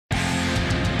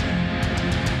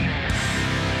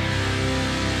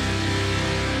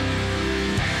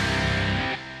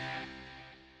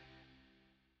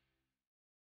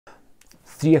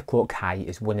3 O'Clock High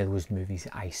is one of those movies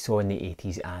I saw in the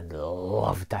 80s and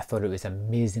loved. I thought it was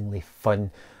amazingly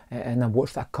fun, and I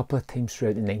watched it a couple of times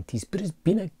throughout the 90s, but it's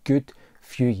been a good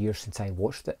few years since I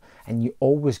watched it, and you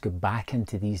always go back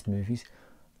into these movies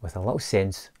with a little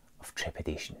sense of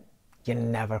trepidation. You're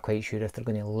never quite sure if they're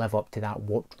going to live up to that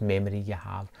warped memory you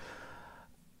have.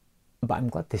 But I'm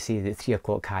glad to say that 3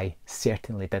 O'Clock High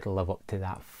certainly did live up to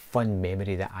that fun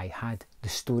memory that I had. The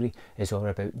story is all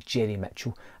about Jerry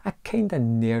Mitchell, a kind of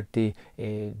nerdy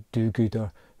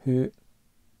do-gooder who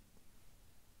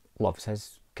loves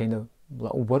his kind of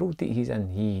little world that he's in.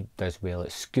 He does well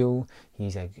at school,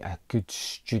 he's a good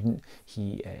student,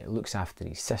 he looks after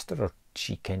his sister, or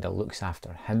she kind of looks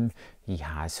after him. He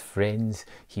has friends,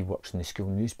 he works in the school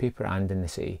newspaper and in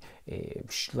this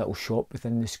little shop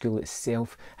within the school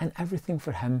itself, and everything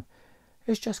for him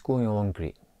is just going along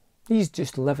great. He's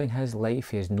just living his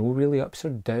life, he has no really ups or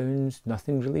downs,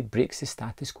 nothing really breaks the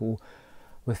status quo,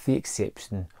 with the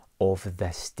exception of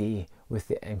this day, with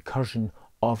the incursion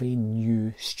of a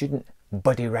new student.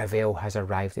 Buddy Revell has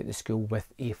arrived at the school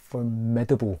with a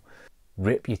formidable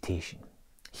reputation.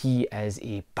 He is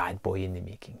a bad boy in the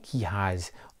making. He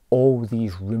has all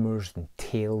these rumours and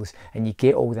tales, and you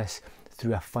get all this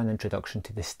through a fun introduction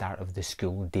to the start of the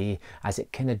school day, as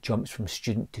it kind of jumps from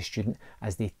student to student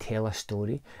as they tell a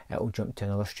story. It'll jump to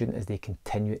another student as they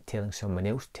continue it telling someone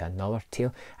else to another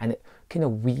tale, and it kind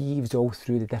of weaves all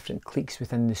through the different cliques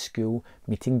within the school,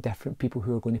 meeting different people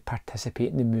who are going to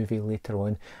participate in the movie later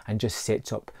on, and just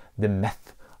sets up the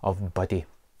myth of Buddy.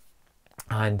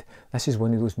 And this is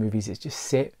one of those movies that's just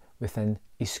set within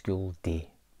a school day.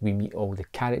 We meet all the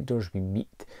characters, we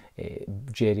meet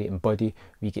Jerry and Buddy.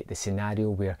 We get the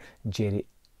scenario where Jerry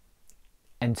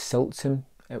insults him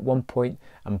at one point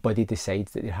and Buddy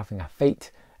decides that they're having a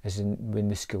fight as in when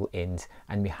the school ends,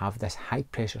 and we have this high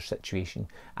pressure situation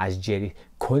as Jerry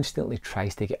constantly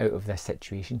tries to get out of this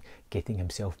situation, getting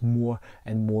himself more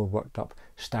and more worked up,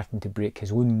 starting to break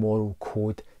his own moral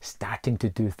code, starting to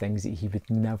do things that he would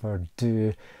never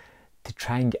do to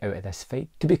try and get out of this fight,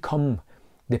 to become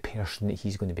the person that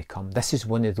he's going to become. This is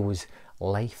one of those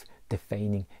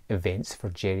life-defining events for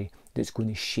Jerry that's going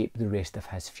to shape the rest of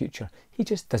his future. He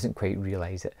just doesn't quite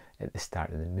realise it at the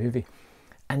start of the movie.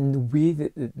 And the way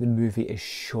that the movie is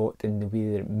shot and the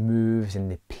way that it moves and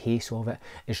the pace of it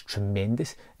is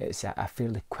tremendous. It's a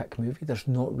fairly quick movie. There's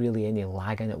not really any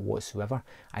lag in it whatsoever.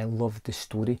 I love the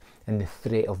story and the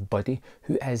threat of Buddy,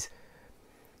 who is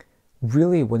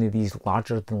really one of these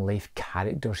larger than life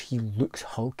characters. He looks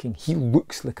hulking. He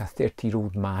looks like a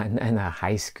 30-year-old man in a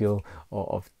high school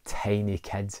of tiny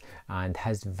kids, and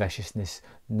his viciousness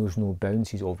knows no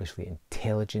bounds. He's obviously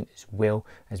intelligent as well,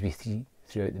 as we see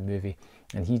throughout the movie,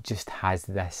 and he just has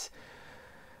this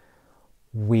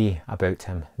way about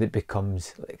him that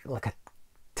becomes like a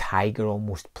tiger,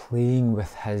 almost playing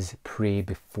with his prey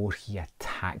before he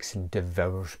attacks and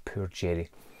devours poor Jerry.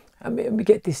 I mean, we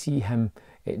get to see him,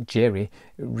 Jerry,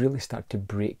 really start to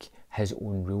break his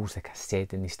own rules, like I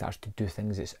said, and he starts to do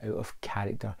things that's out of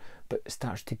character, but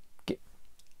starts to get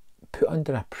put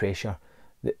under a pressure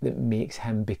that makes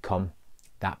him become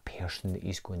that person that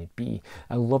he's going to be.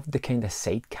 I love the kind of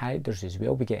side characters as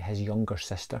well. We get his younger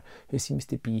sister, who seems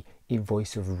to be a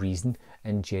voice of reason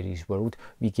in Jerry's world.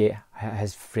 We get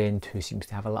his friend, who seems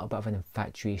to have a little bit of an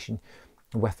infatuation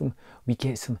with him. We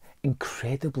get some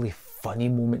incredibly funny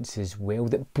moments as well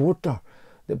that border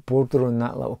on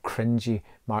that little cringy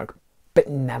mark, but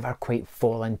never quite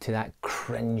fall into that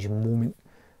cringe moment,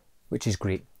 which is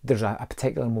great. There's a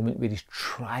particular moment where he's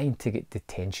trying to get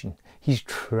detention. He's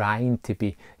trying to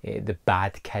be the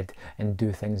bad kid and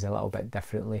do things a little bit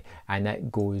differently, and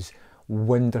it goes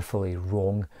wonderfully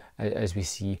wrong. As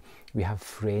we have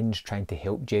friends trying to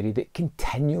help Jerry that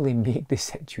continually make the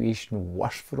situation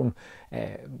worse for him,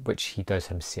 which he does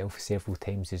himself several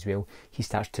times as well. He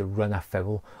starts to run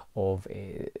afoul of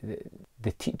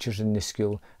the teachers in the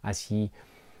school as he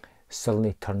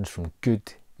suddenly turns from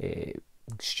good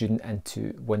student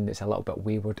into one that's a little bit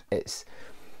wayward. It's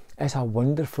a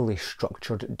wonderfully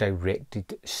structured,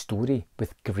 directed story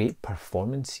with great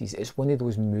performances. It's one of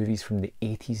those movies from the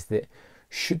 80s that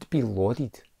should be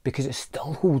lauded because it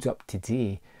still holds up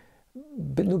today,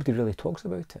 but nobody really talks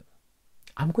about it.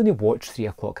 I'm going to watch 3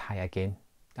 O'Clock High again.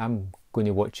 I'm going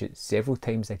to watch it several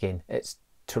times again. It's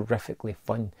terrifically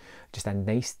fun. Just a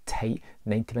nice, tight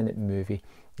 90-minute movie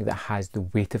that has the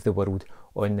weight of the world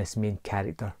on this main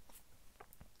character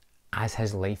as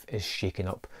his life is shaken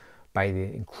up by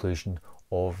the inclusion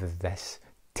of this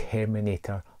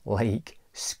Terminator-like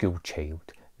school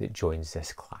child that joins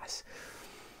this class.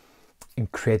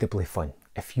 Incredibly fun.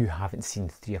 If you haven't seen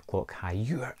 3 O'Clock High,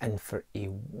 you are in for a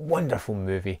wonderful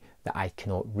movie that I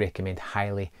cannot recommend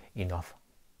highly enough.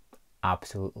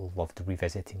 Absolutely loved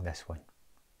revisiting this one.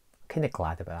 Kind of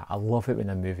glad about that. I love it when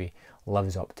a movie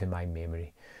lives up to my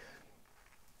memory.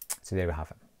 So there we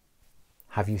have it.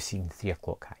 Have you seen 3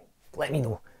 O'Clock High? Let me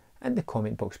know in the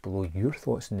comment box below your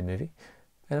thoughts on the movie,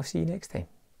 and I'll see you next time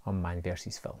on Man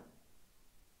vs. Film.